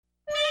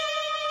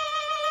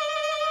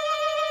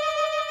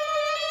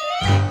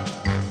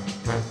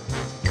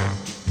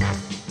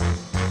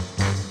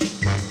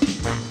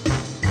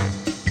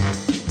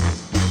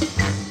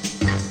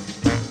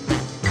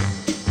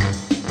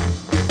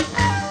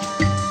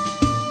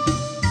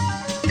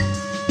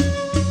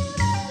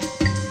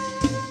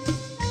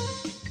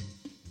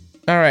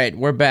All right,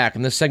 we're back.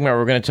 In this segment,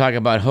 we're going to talk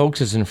about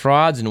hoaxes and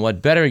frauds, and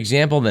what better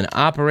example than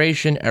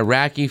Operation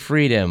Iraqi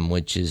Freedom,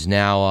 which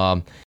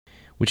now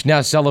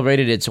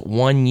celebrated its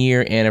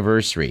 1-year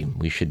anniversary.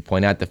 We should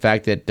point out the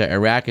fact that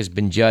Iraq has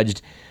been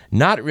judged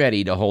not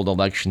ready to hold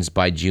elections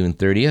by June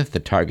 30th, the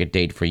target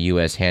date for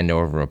U.S.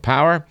 handover of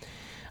power.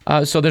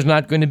 So there's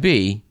not going to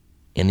be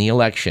any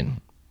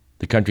election,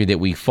 the country that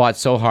we fought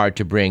so hard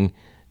to bring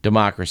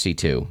democracy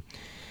to.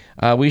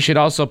 We should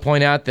also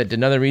point out that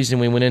another reason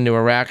we went into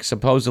Iraq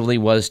supposedly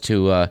was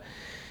to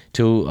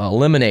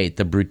eliminate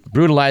the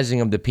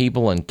brutalizing of the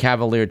people and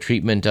cavalier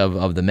treatment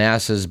of the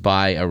masses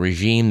by a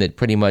regime that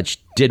pretty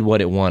much did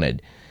what it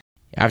wanted.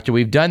 After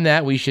we've done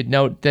that, we should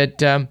note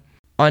that on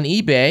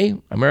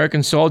eBay,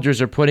 American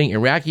soldiers are putting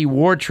Iraqi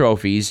war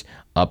trophies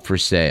up for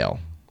sale.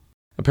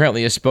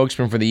 Apparently, a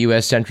spokesman for the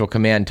U.S. Central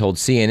Command told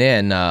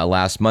CNN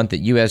last month that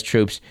U.S.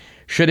 troops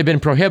should have been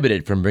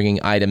prohibited from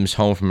bringing items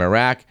home from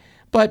Iraq,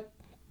 but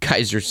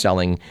guys are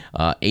selling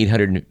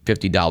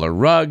 $850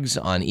 rugs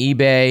on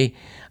eBay.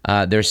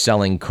 They're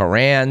selling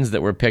Korans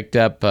that were picked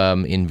up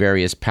in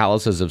various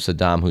palaces of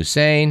Saddam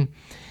Hussein.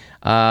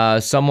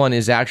 Someone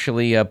is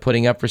actually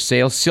putting up for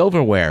sale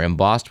silverware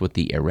embossed with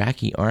the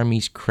Iraqi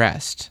Army's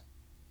crest.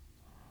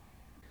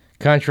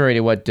 Contrary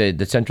to what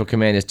the Central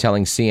Command is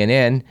telling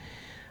CNN,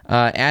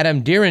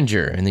 Adam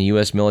Dieringer in the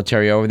U.S.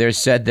 military over there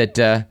said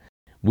that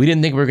we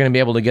didn't think we were going to be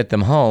able to get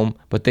them home,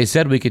 but they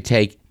said we could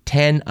take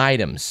 10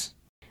 items.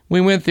 We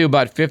went through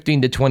about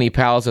 15 to 20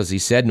 palaces, he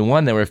said,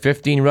 and there were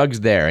 15 rugs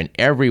there, and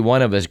every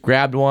one of us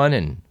grabbed one,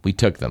 and we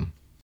took them.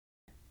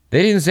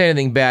 They didn't say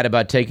anything bad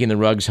about taking the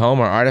rugs home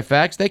or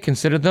artifacts. They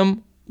considered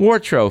them war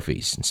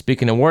trophies. And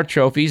speaking of war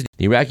trophies,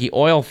 the Iraqi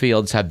oil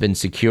fields have been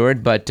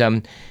secured, but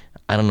I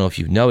don't know if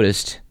you've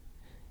noticed,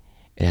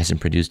 it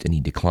hasn't produced any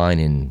decline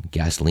in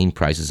gasoline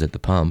prices at the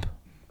pump.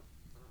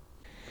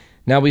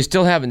 Now, we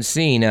still haven't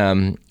seen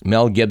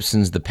Mel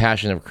Gibson's The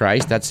Passion of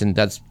Christ. That's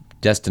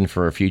destined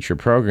for a future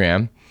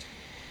program.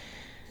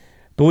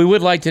 But we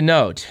would like to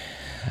note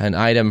an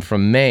item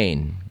from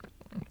Maine.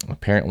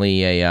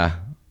 Apparently, a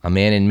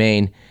man in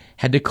Maine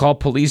had to call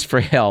police for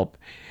help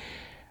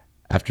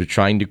after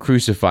trying to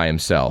crucify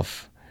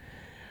himself.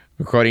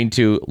 According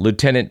to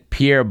Lieutenant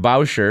Pierre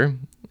Boucher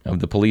of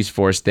the police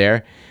force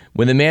there,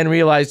 when the man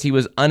realized he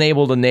was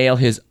unable to nail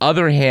his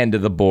other hand to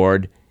the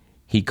board,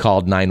 he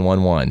called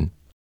 911.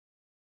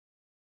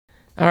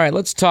 All right,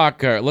 let's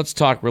talk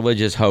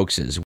religious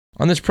hoaxes.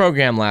 On this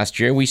program last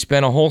year, we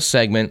spent a whole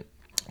segment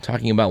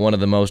talking about one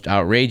of the most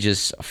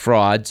outrageous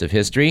frauds of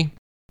history,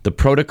 The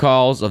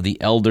Protocols of the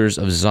Elders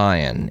of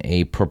Zion,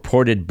 a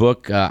purported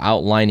book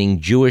outlining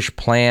Jewish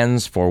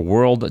plans for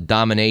world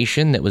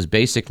domination that was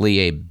basically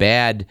a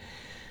bad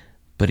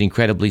but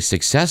incredibly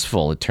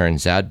successful, it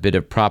turns out, bit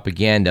of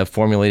propaganda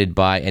formulated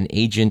by an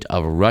agent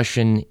of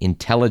Russian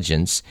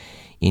intelligence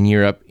in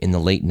Europe in the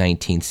late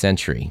 19th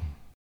century.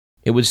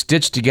 It was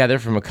stitched together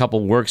from a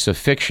couple works of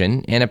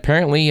fiction, and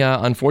apparently,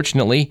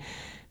 unfortunately,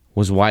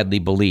 was widely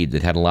believed.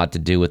 It had a lot to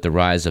do with the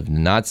rise of the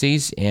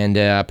Nazis, and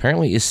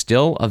apparently is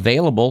still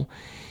available,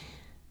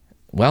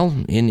 well,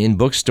 in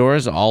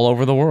bookstores all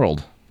over the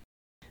world.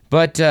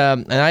 But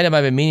an item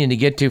I've been meaning to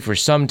get to for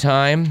some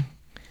time,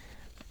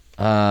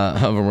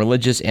 of a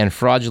religious and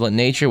fraudulent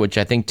nature, which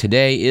I think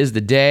today is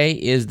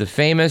the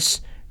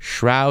famous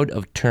Shroud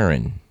of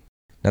Turin.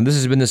 Now, this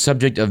has been the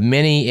subject of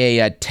many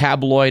a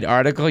tabloid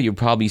article you've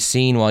probably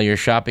seen while you're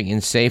shopping in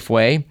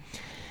Safeway.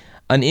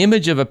 An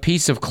image of a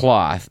piece of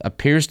cloth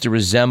appears to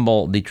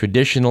resemble the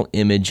traditional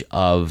image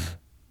of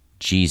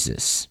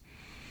Jesus.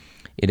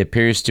 It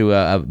appears to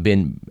have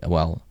been,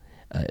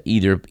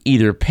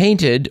 either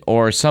painted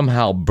or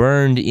somehow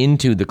burned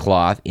into the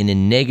cloth in a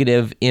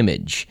negative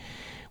image.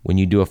 When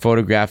you do a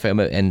photograph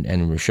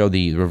and show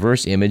the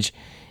reverse image,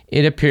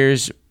 it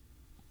appears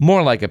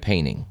more like a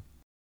painting.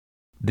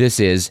 This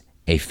is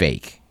a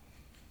fake.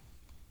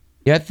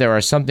 Yet there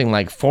are something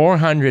like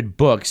 400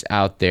 books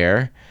out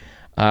there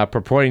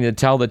purporting to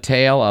tell the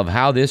tale of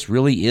how this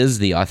really is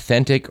the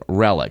authentic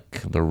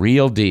relic, the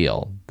real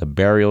deal, the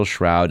burial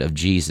shroud of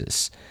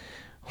Jesus.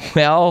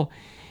 Well,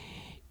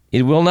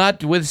 it will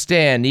not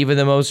withstand even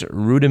the most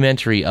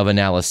rudimentary of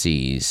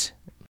analyses.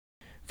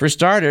 For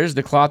starters,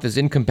 the cloth is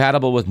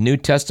incompatible with New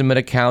Testament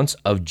accounts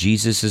of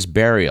Jesus'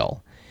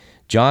 burial.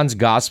 John's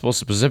Gospel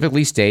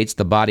specifically states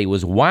the body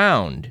was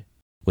wound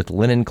with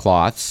linen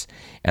cloths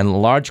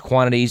and large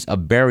quantities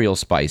of burial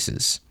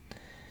spices.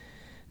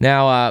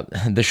 Now,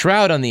 the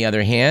shroud, on the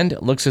other hand,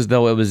 looks as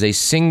though it was a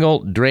single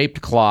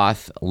draped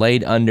cloth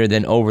laid under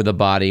then over the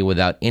body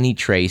without any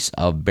trace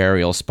of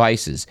burial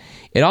spices.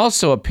 It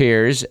also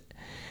appears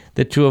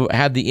that to have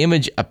had the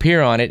image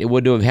appear on it, it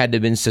would have had to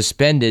have been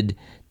suspended,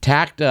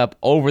 tacked up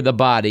over the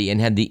body,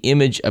 and had the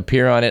image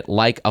appear on it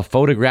like a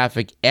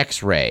photographic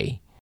X-ray.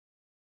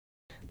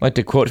 I'd like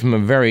to quote from a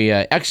very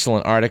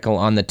excellent article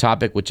on the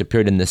topic which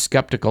appeared in the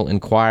Skeptical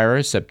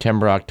Inquirer,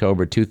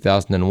 September-October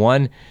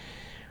 2001,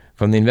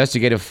 from the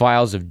investigative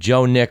files of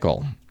Joe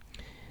Nickel.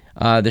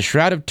 The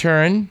Shroud of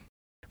Turin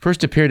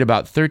first appeared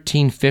about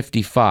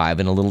 1355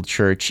 in a little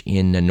church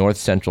in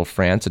north-central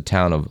France, a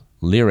town of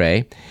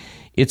Lire.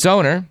 Its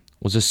owner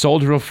was a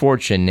soldier of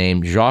fortune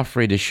named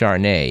Geoffroy de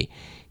Charnay.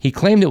 He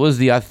claimed it was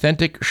the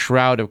authentic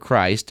shroud of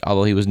Christ,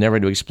 although he was never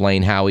to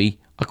explain how he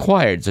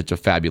acquired such a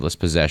fabulous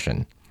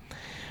possession.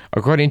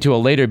 According to a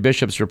later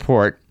bishop's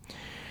report,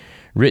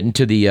 written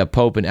to the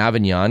Pope in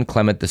Avignon,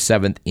 Clement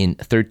VII, in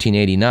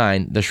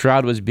 1389, the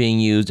shroud was being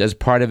used as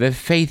part of a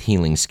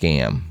faith-healing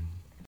scam.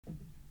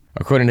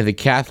 According to the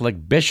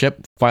Catholic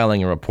bishop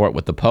filing a report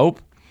with the Pope,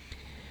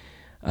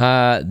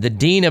 the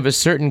dean of a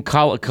certain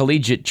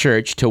collegiate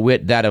church, to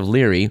wit that of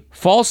Leary,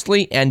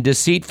 falsely and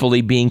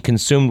deceitfully being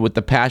consumed with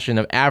the passion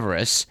of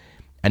avarice,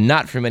 and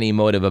not from any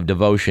motive of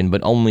devotion,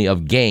 but only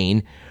of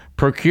gain,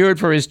 procured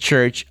for his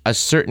church a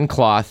certain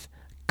cloth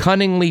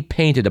cunningly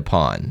painted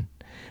upon,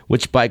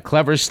 which by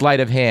clever sleight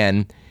of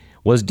hand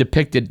was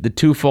depicted the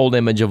twofold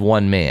image of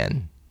one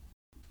man.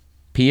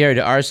 Pierre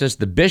de Arcis,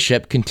 the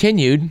bishop,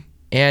 continued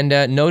and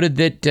noted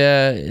that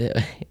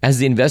as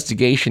the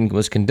investigation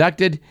was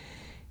conducted,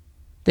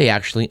 they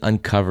actually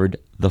uncovered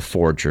the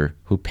forger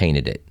who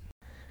painted it.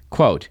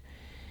 Quote,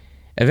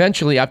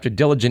 eventually, after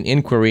diligent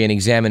inquiry and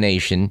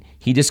examination,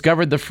 he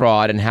discovered the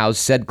fraud and how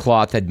said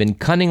cloth had been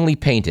cunningly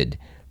painted,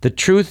 the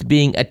truth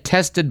being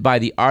attested by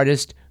the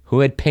artist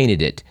who had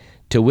painted it,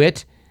 to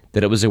wit,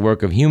 that it was a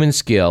work of human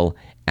skill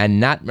and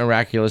not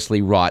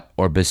miraculously wrought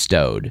or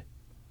bestowed.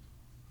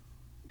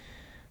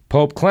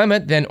 Pope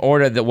Clement then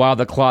ordered that while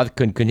the cloth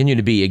could continue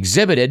to be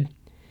exhibited,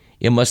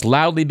 it must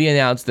loudly be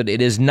announced that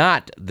it is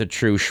not the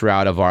true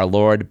shroud of our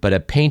Lord, but a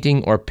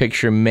painting or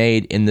picture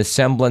made in the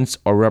semblance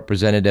or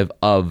representative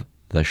of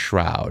the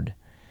shroud.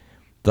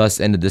 Thus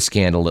ended the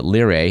scandal at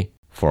Lire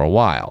for a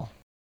while.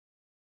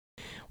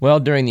 Well,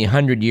 during the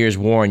 100 Years'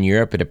 War in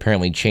Europe, it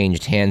apparently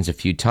changed hands a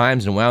few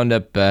times and wound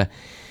up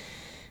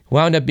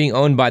being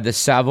owned by the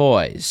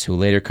Savoys, who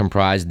later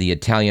comprised the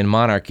Italian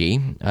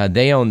monarchy.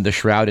 They owned the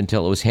shroud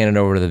until it was handed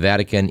over to the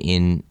Vatican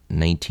in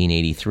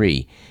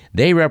 1983.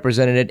 They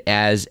represented it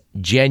as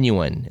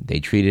genuine. They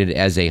treated it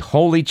as a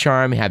holy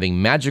charm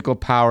having magical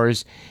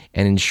powers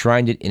and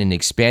enshrined it in an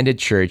expanded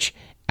church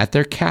at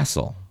their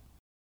castle.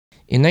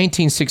 In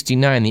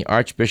 1969, the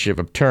Archbishop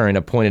of Turin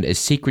appointed a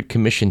secret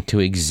commission to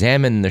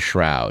examine the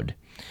shroud.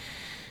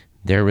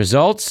 Their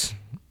results,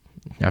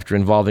 after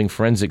involving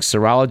forensic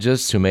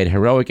serologists who made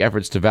heroic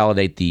efforts to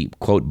validate the,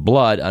 quote,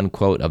 blood,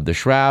 unquote, of the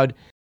shroud,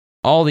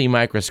 all the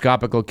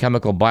microscopical,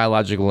 chemical,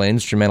 biological, and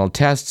instrumental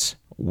tests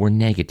were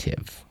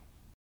negative.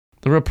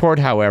 The report,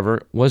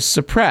 however, was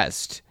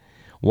suppressed,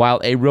 while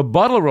a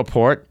rebuttal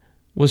report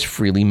was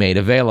freely made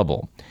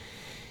available.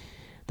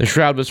 The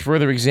shroud was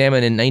further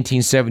examined in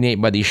 1978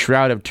 by the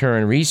Shroud of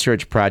Turin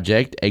Research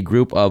Project, a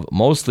group of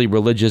mostly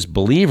religious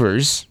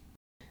believers.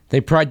 They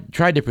tried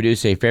to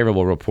produce a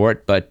favorable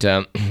report, but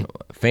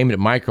famed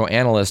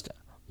microanalyst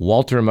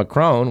Walter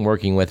Macron,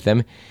 working with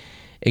them,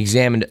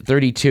 examined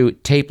 32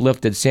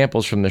 tape-lifted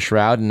samples from the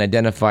shroud and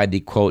identified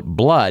the, quote,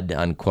 blood,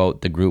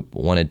 unquote, the group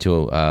wanted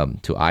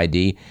to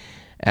ID,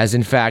 as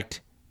in fact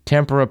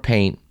tempera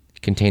paint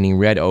containing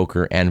red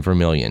ochre and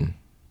vermilion.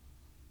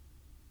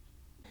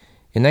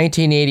 In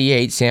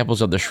 1988,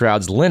 samples of the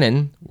shroud's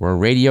linen were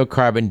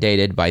radiocarbon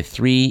dated by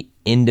 3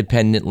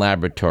 independent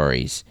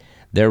laboratories.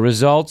 Their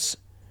results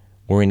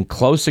were in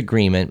close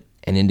agreement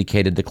and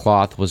indicated the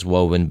cloth was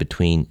woven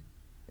between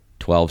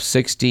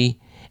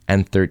 1260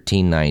 and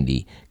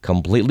 1390,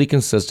 completely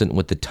consistent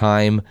with the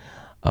time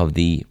of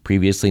the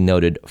previously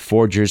noted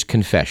forger's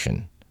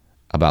confession,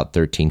 about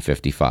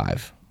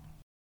 1355.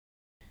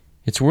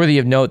 It's worthy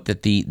of note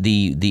that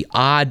the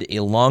odd,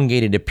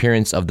 elongated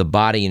appearance of the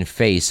body and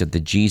face of the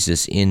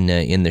Jesus in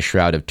the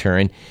Shroud of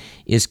Turin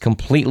is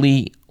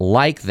completely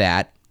like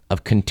that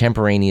of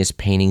contemporaneous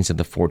paintings of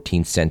the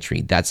 14th century.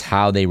 That's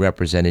how they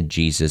represented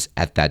Jesus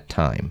at that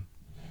time.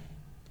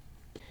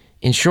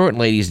 In short,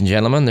 ladies and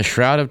gentlemen, the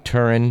Shroud of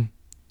Turin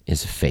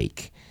is a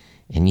fake.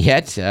 And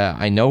yet,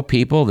 I know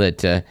people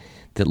that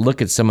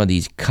look at some of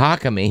these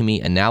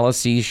cockamamie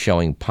analyses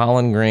showing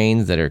pollen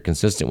grains that are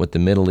consistent with the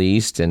Middle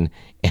East and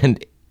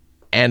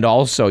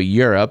also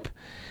Europe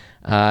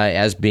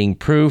as being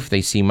proof.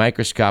 They see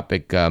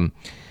microscopic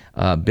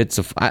bits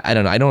of, I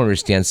don't know, I don't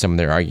understand some of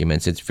their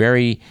arguments.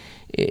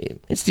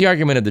 It's the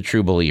argument of the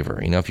true believer.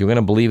 You know, if you're going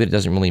to believe it, it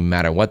doesn't really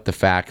matter what the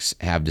facts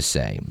have to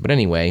say. But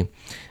anyway,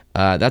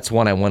 that's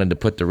one I wanted to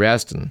put to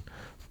rest, and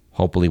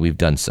hopefully we've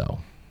done so.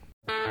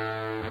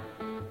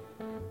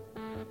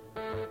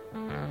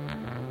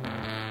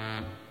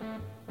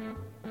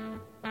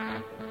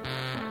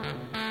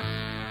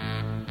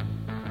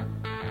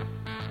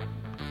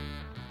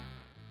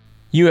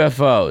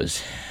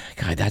 UFOs.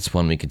 God, that's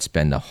one we could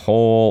spend a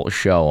whole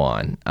show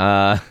on.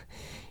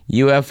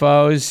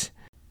 UFOs,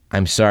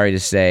 I'm sorry to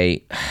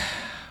say,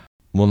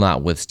 will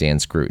not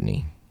withstand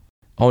scrutiny.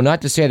 Oh,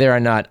 not to say there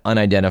are not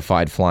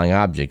unidentified flying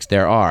objects.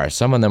 There are.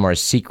 Some of them are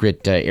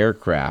secret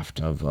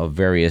aircraft of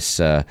various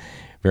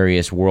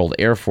world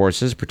air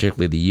forces,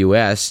 particularly the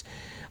U.S.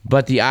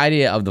 But the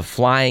idea of the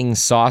flying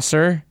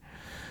saucer,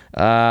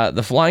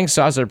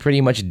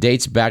 pretty much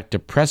dates back to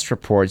press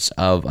reports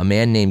of a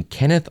man named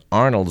Kenneth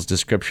Arnold's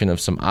description of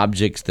some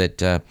objects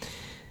that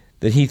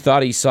that he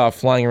thought he saw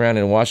flying around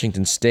in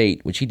Washington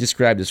state, which he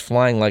described as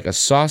flying like a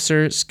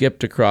saucer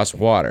skipped across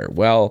water.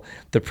 Well,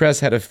 the press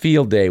had a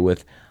field day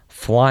with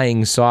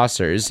flying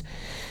saucers,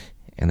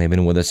 and they've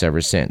been with us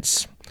ever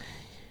since.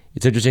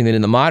 It's interesting that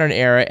in the modern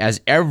era,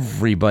 as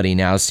everybody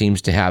now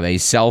seems to have a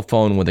cell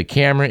phone with a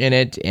camera in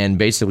it, and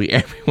basically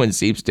everyone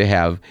seems to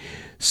have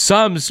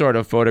some sort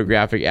of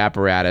photographic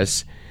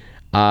apparatus,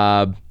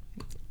 no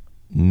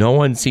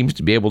one seems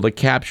to be able to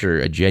capture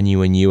a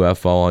genuine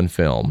UFO on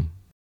film.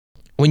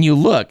 When you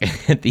look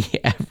at the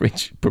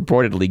average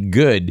purportedly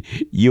good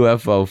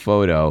UFO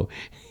photo,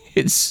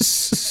 it's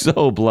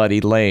so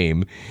bloody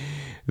lame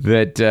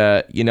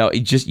that,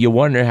 you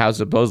wonder how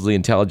supposedly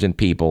intelligent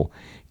people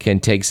can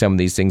take some of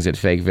these things at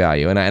face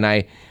value. And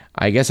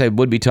I guess I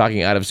would be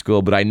talking out of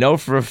school, but I know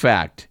for a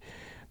fact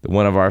that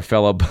one of our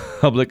fellow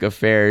public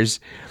affairs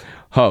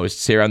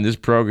hosts here on this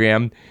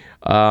program,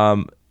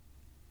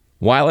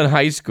 while in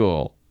high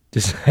school,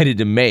 decided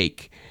to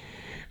make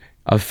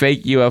a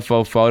fake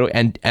UFO photo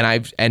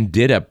and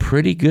did a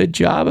pretty good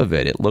job of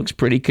it. It looks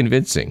pretty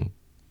convincing.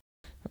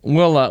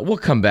 We'll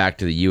come back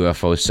to the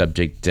UFO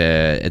subject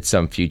at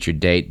some future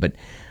date, but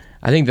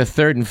I think the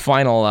third and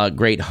final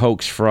great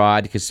hoax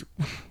fraud, because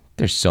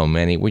there's so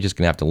many, we're just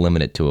going to have to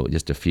limit it to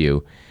just a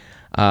few.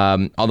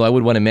 Although I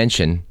would want to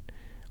mention,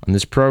 on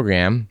this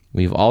program,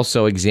 we've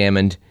also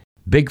examined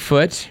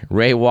Bigfoot.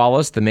 Ray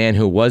Wallace, the man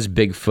who was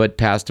Bigfoot,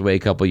 passed away a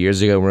couple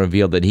years ago and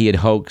revealed that he had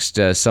hoaxed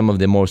some of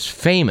the most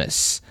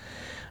famous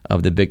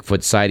of the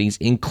Bigfoot sightings,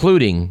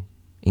 including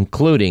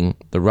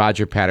the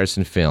Roger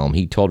Patterson film.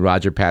 He told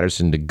Roger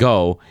Patterson to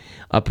go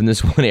up in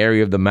this one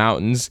area of the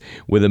mountains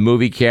with a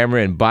movie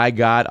camera, and by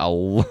God, a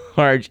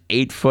large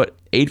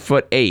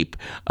 8-foot ape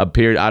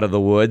appeared out of the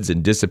woods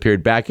and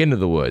disappeared back into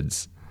the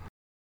woods.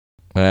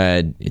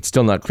 It's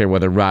still not clear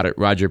whether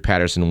Roger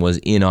Patterson was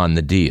in on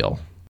the deal.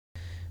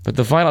 But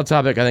the final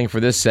topic, I think, for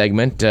this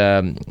segment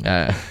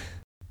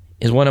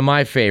is one of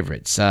my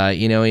favorites.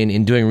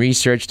 In doing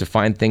research to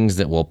find things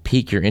that will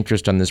pique your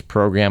interest on this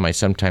program, I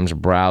sometimes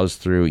browse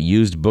through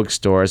used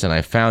bookstores, and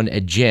I found a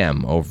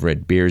gem over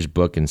at Beers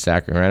Book in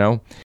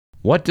Sacramento.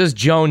 What Does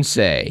Joan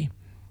Say?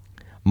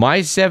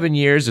 My 7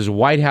 Years as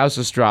White House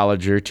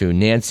Astrologer to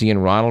Nancy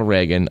and Ronald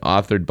Reagan,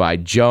 authored by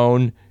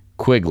Joan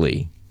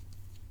Quigley.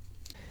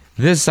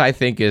 This, I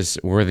think, is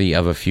worthy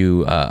of a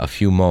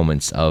few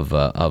moments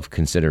of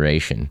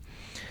consideration.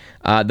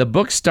 The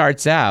book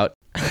starts out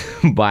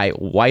by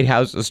White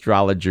House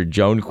astrologer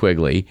Joan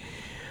Quigley,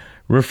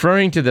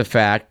 referring to the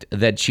fact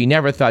that she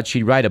never thought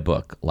she'd write a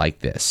book like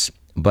this,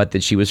 but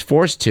that she was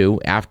forced to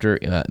after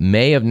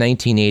May of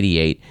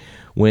 1988,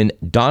 when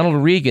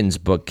Donald Reagan's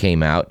book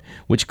came out,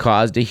 which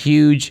caused a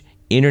huge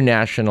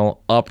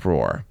international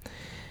uproar.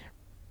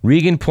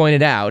 Reagan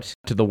pointed out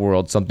to the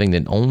world something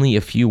that only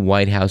a few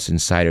White House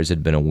insiders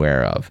had been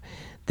aware of,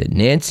 that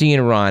Nancy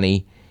and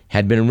Ronnie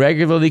had been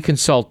regularly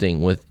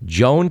consulting with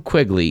Joan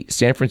Quigley,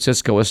 San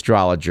Francisco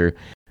astrologer,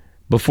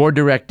 before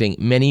directing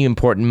many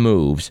important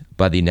moves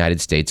by the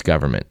United States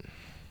government.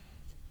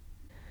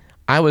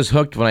 I was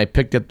hooked when I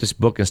picked up this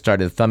book and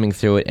started thumbing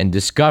through it and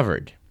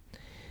discovered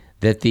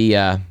that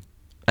the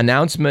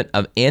announcement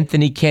of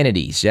Anthony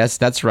Kennedy's, yes,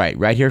 that's right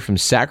here from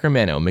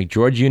Sacramento,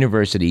 McGeorge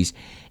University's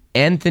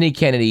Anthony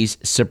Kennedy's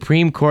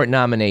Supreme Court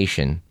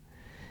nomination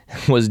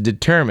was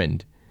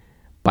determined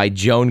by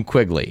Joan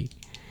Quigley.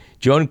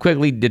 Joan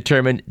Quigley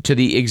determined to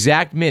the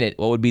exact minute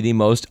what would be the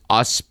most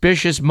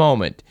auspicious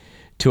moment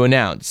to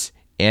announce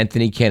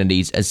Anthony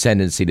Kennedy's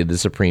ascendancy to the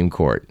Supreme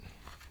Court.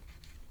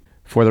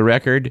 For the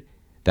record,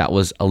 that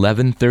was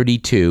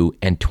 11:32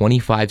 and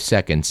 25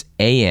 seconds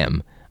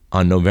a.m.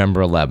 on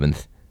November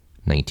 11th,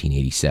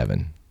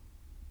 1987.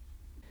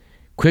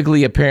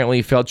 Quigley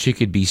apparently felt she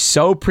could be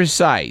so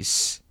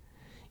precise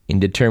in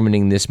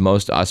determining this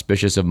most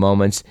auspicious of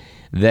moments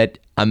that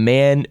a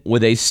man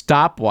with a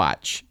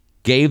stopwatch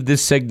gave the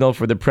signal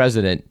for the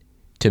president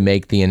to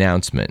make the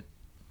announcement.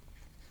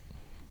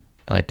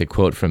 I like to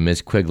quote from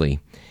Ms. Quigley.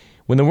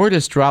 When the word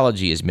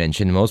astrology is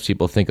mentioned, most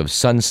people think of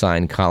sun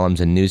sign columns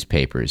in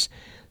newspapers.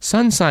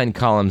 Sun sign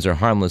columns are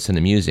harmless and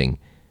amusing,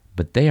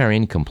 but they are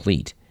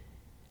incomplete.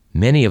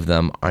 Many of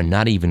them are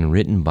not even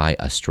written by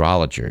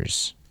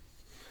astrologers.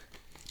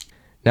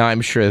 Now,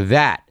 I'm sure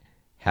that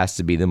has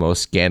to be the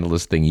most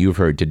scandalous thing you've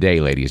heard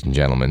today, ladies and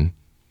gentlemen.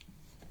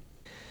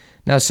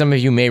 Now, some of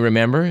you may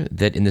remember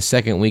that in the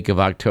second week of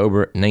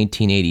October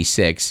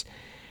 1986,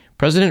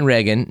 President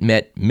Reagan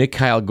met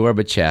Mikhail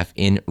Gorbachev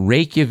in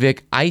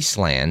Reykjavik,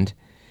 Iceland,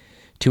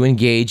 to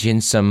engage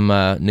in some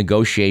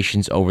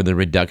negotiations over the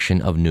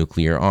reduction of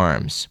nuclear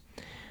arms.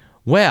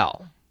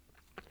 Well,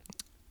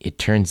 it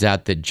turns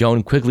out that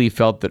Joan Quigley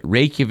felt that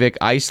Reykjavik,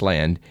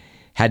 Iceland,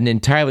 had an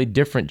entirely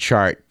different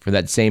chart for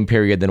that same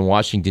period than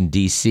Washington,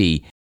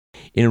 D.C.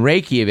 In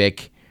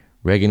Reykjavik,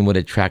 Reagan would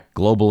attract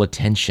global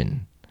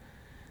attention.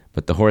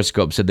 But the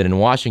horoscope said that in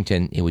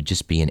Washington, it would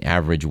just be an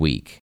average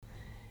week.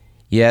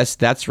 Yes,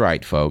 that's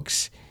right,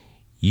 folks.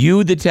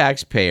 You, the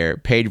taxpayer,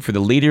 paid for the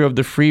leader of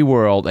the free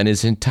world and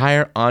his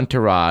entire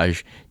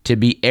entourage to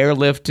be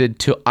airlifted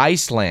to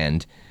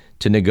Iceland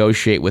to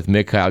negotiate with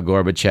Mikhail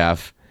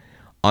Gorbachev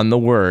on the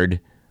word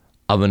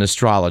of an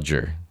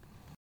astrologer.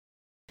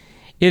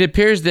 It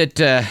appears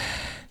that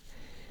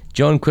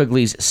Joan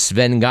Quigley's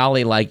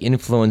Svengali-like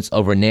influence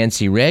over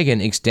Nancy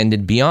Reagan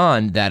extended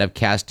beyond that of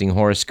casting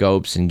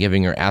horoscopes and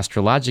giving her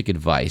astrologic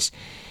advice.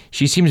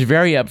 She seems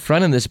very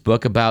upfront in this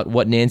book about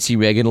what Nancy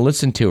Reagan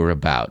listened to her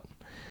about.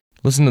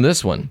 Listen to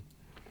this one.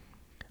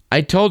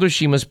 I told her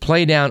she must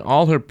play down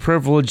all her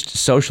privileged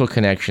social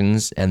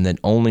connections and that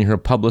only her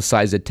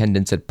publicized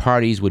attendance at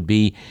parties would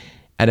be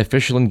at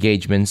official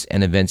engagements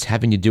and events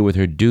having to do with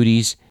her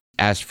duties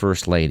as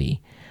First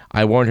Lady.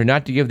 I warned her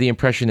not to give the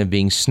impression of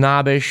being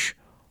snobbish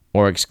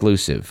or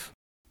exclusive.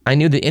 I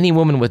knew that any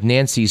woman with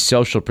Nancy's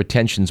social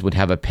pretensions would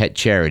have a pet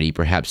charity,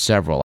 perhaps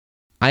several.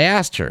 I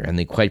asked her, and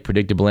the quite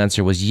predictable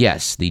answer was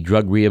yes, the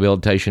drug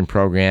rehabilitation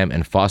program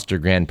and foster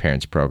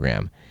grandparents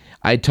program.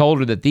 I told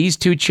her that these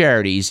two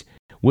charities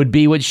would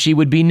be what she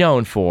would be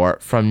known for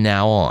from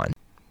now on.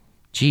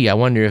 Gee, I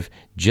wonder if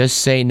just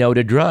say no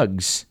to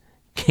drugs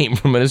came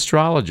from an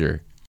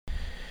astrologer.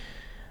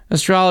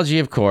 Astrology,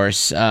 of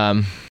course,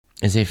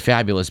 is a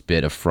fabulous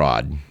bit of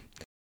fraud.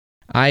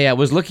 I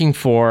was looking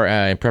for,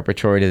 in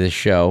preparatory to this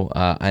show,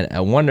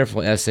 a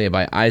wonderful essay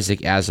by Isaac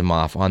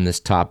Asimov on this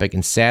topic,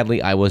 and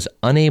sadly I was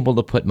unable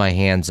to put my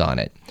hands on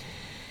it.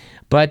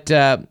 But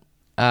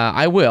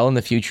I will in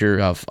the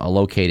future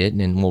locate it,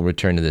 and we'll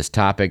return to this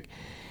topic,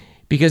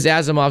 because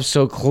Asimov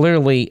so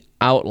clearly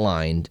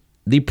outlined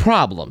the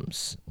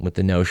problems with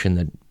the notion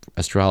that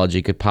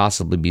astrology could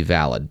possibly be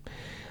valid.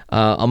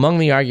 Among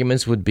the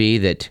arguments would be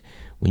that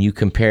when you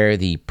compare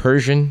the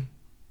Persian,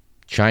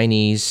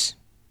 Chinese,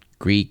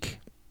 Greek,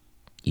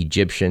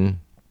 Egyptian,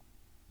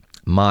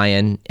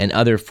 Mayan, and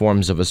other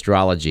forms of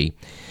astrology,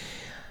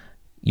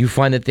 you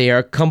find that they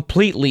are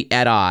completely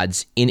at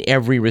odds in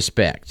every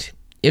respect.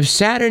 If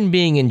Saturn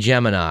being in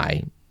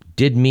Gemini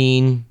did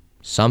mean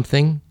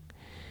something,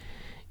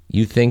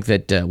 you think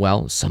that,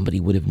 somebody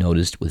would have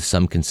noticed with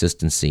some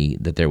consistency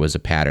that there was a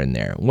pattern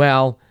there.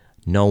 Well,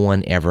 no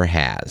one ever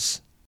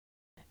has.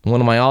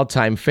 One of my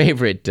all-time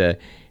favorite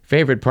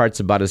parts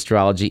about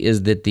astrology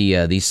is that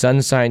the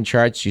sun sign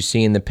charts you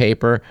see in the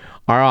paper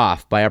are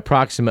off by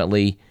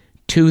approximately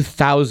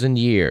 2,000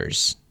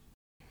 years.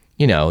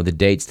 You know, the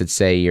dates that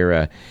say you're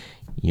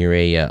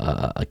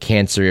a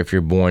Cancer if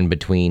you're born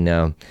between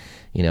June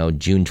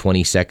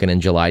 22nd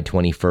and July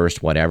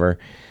 21st, whatever.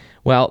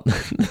 Well,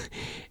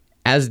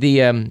 as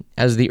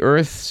the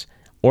Earth's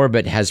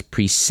orbit has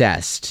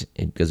precessed,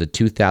 it goes a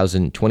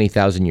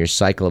 20,000 year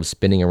cycle of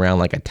spinning around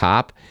like a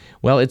top.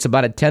 Well, it's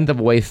about a tenth of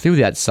a way through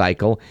that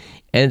cycle,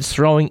 and it's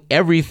throwing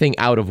everything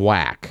out of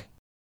whack.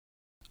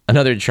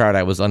 Another chart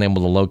I was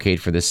unable to locate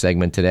for this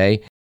segment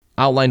today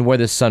outlined where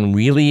the sun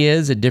really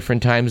is at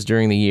different times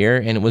during the year,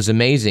 and it was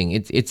amazing.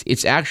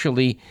 It's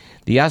actually,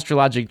 the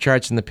astrologic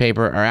charts in the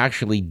paper are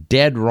actually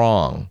dead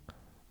wrong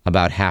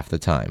about half the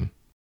time.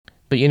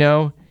 But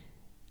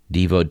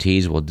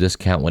devotees will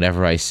discount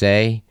whatever I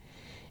say,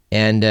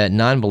 and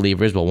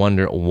non-believers will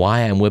wonder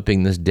why I'm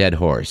whipping this dead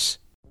horse.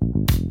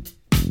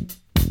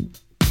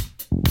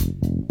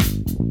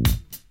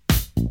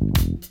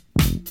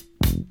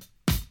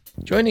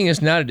 Joining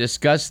us now to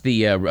discuss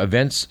the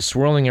events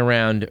swirling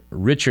around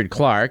Richard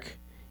Clarke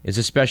is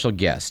a special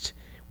guest.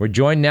 We're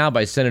joined now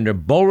by Senator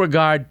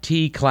Beauregard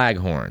T.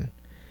 Claghorn.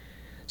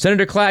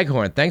 Senator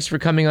Claghorn, thanks for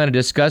coming on to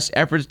discuss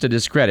efforts to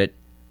discredit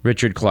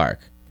Richard Clarke.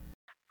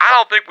 I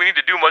don't think we need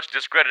to do much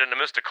discrediting to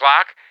Mr.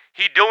 Clarke.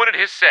 He doing it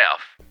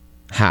himself.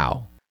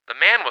 How? The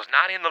man was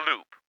not in the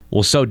loop.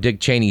 Well, so Dick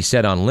Cheney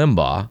said on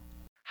Limbaugh.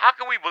 How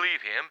can we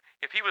believe him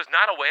if he was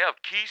not aware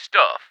of key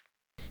stuff?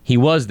 He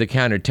was the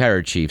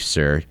counter-terror chief,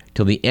 sir,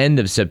 till the end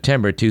of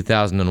September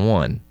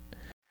 2001.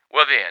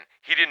 Well then,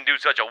 he didn't do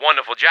such a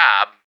wonderful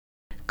job.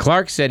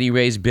 Clarke said he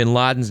raised bin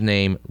Laden's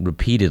name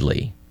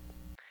repeatedly.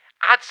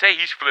 I'd say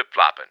he's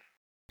flip-flopping.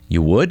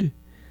 You would?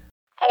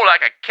 Oh,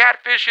 like a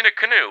catfish in a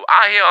canoe.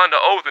 I hear under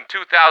oath in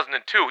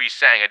 2002 he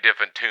sang a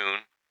different tune.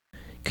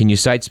 Can you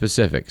cite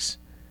specifics?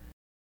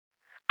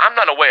 I'm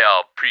not aware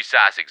of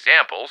precise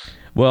examples.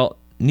 Well,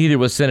 neither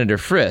was Senator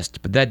Frist,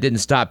 but that didn't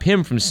stop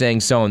him from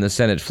saying so on the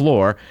Senate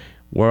floor,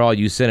 where all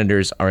you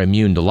senators are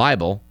immune to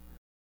libel.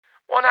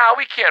 Well, now,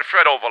 we can't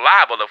fret over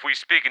libel if we're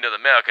speaking to the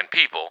American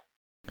people.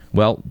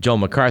 Well, Joe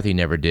McCarthy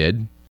never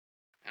did.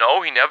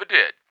 No, he never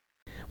did.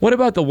 What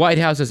about the White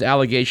House's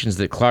allegations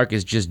that Clarke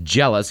is just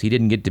jealous he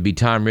didn't get to be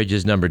Tom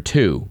Ridge's number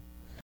 2?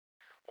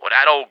 Well,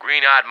 that old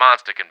green-eyed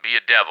monster can be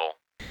a devil.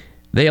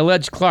 They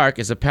allege Clarke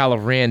is a pal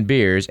of Rand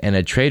Beers and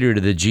a traitor to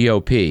the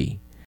GOP.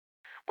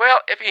 Well,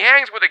 if he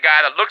hangs with a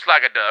guy that looks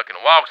like a duck and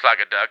walks like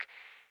a duck,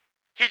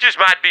 he just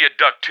might be a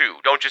duck too,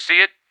 don't you see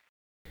it?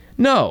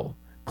 No,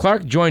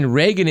 Clarke joined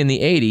Reagan in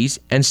the 80s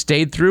and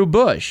stayed through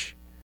Bush.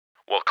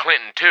 Well,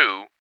 Clinton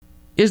too.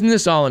 Isn't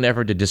this all an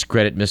effort to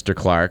discredit Mr.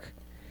 Clarke?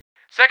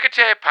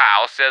 Secretary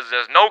Powell says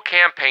there's no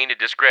campaign to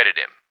discredit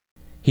him.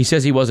 He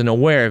says he wasn't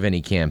aware of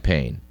any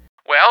campaign.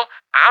 Well,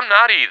 I'm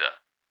not either.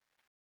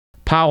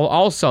 Powell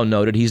also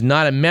noted he's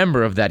not a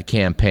member of that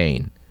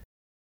campaign.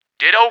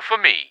 Ditto for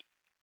me.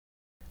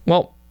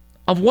 Well,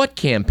 of what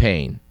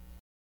campaign?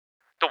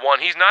 The one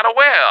he's not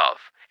aware of.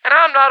 and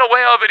I'm not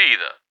aware of it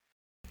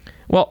either.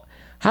 Well,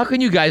 how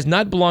can you guys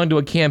not belong to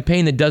a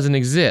campaign that doesn't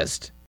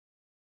exist?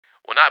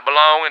 Well, not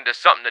belonging to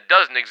something that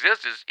doesn't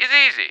exist is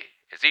easy.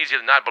 It's easier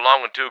than not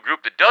belonging to a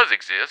group that does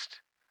exist.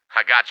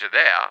 I got you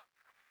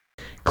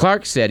there.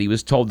 Clark said he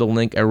was told to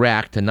link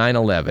Iraq to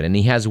 9/11, and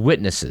he has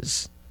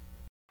witnesses.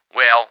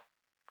 Well,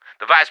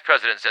 the vice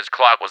president says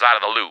Clark was out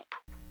of the loop.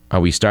 Are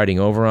we starting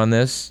over on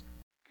this?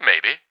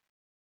 Maybe.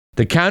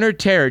 The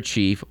counterterror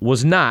chief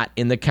was not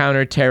in the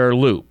counterterror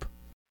loop.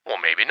 Well,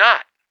 maybe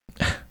not.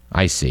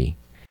 I see.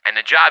 And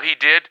the job he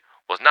did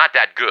was not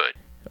that good.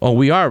 Oh,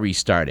 we are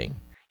restarting.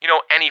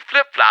 And he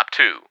flip-flopped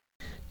too.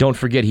 Don't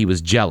forget he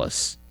was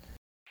jealous.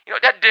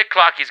 That Dick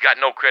Clark, he's got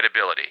no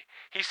credibility.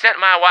 He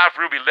sent my wife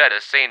Ruby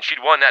letters saying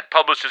she'd won that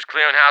Publishers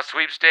Clearinghouse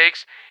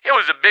sweepstakes. It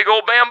was a big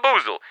old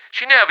bamboozle.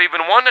 She never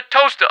even won the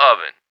toaster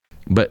oven.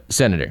 But,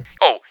 Senator...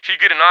 Oh, she'd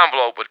get an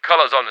envelope with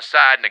colors on the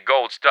side and a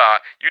gold star.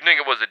 You'd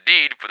think it was a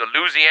deed for the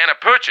Louisiana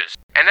Purchase.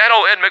 And that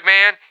old Ed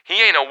McMahon,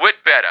 he ain't a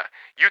whit better.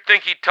 You'd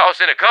think he'd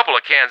toss in a couple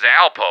of cans of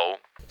Alpo.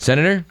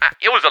 Senator?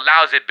 It was a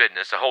lousy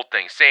business, the whole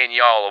thing, saying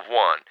y'all have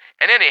won.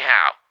 And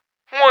anyhow,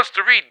 who wants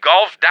to read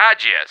Golf's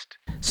Digest?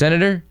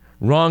 Senator,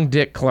 wrong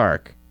Dick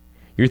Clark.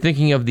 You're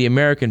thinking of the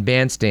American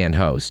Bandstand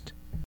host.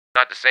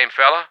 Not the same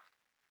fella?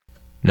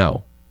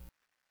 No.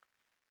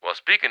 Well,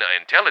 speaking of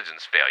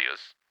intelligence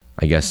failures...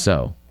 I guess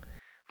so.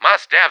 My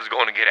staff's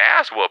going to get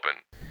ass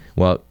whooping.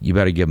 Well, you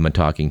better give him a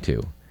talking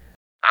to.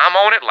 I'm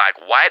on it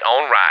like white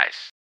on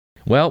rice.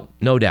 Well,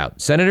 no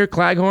doubt. Senator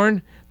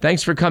Claghorn,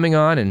 thanks for coming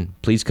on, and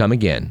please come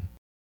again.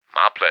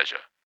 My pleasure.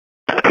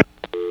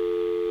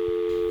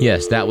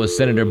 Yes, that was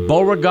Senator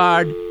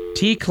Beauregard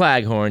T.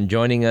 Claghorn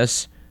joining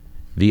us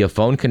via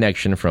phone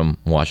connection from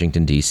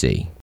Washington,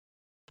 D.C.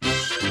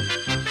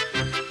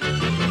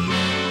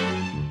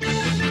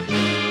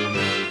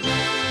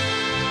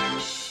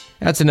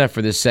 That's enough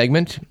for this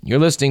segment. You're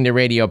listening to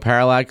Radio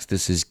Parallax.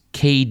 This is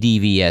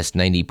KDVS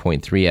 90.3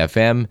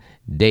 FM,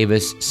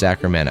 Davis,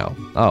 Sacramento.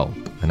 Oh,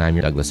 and I'm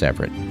your Douglas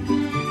Everett.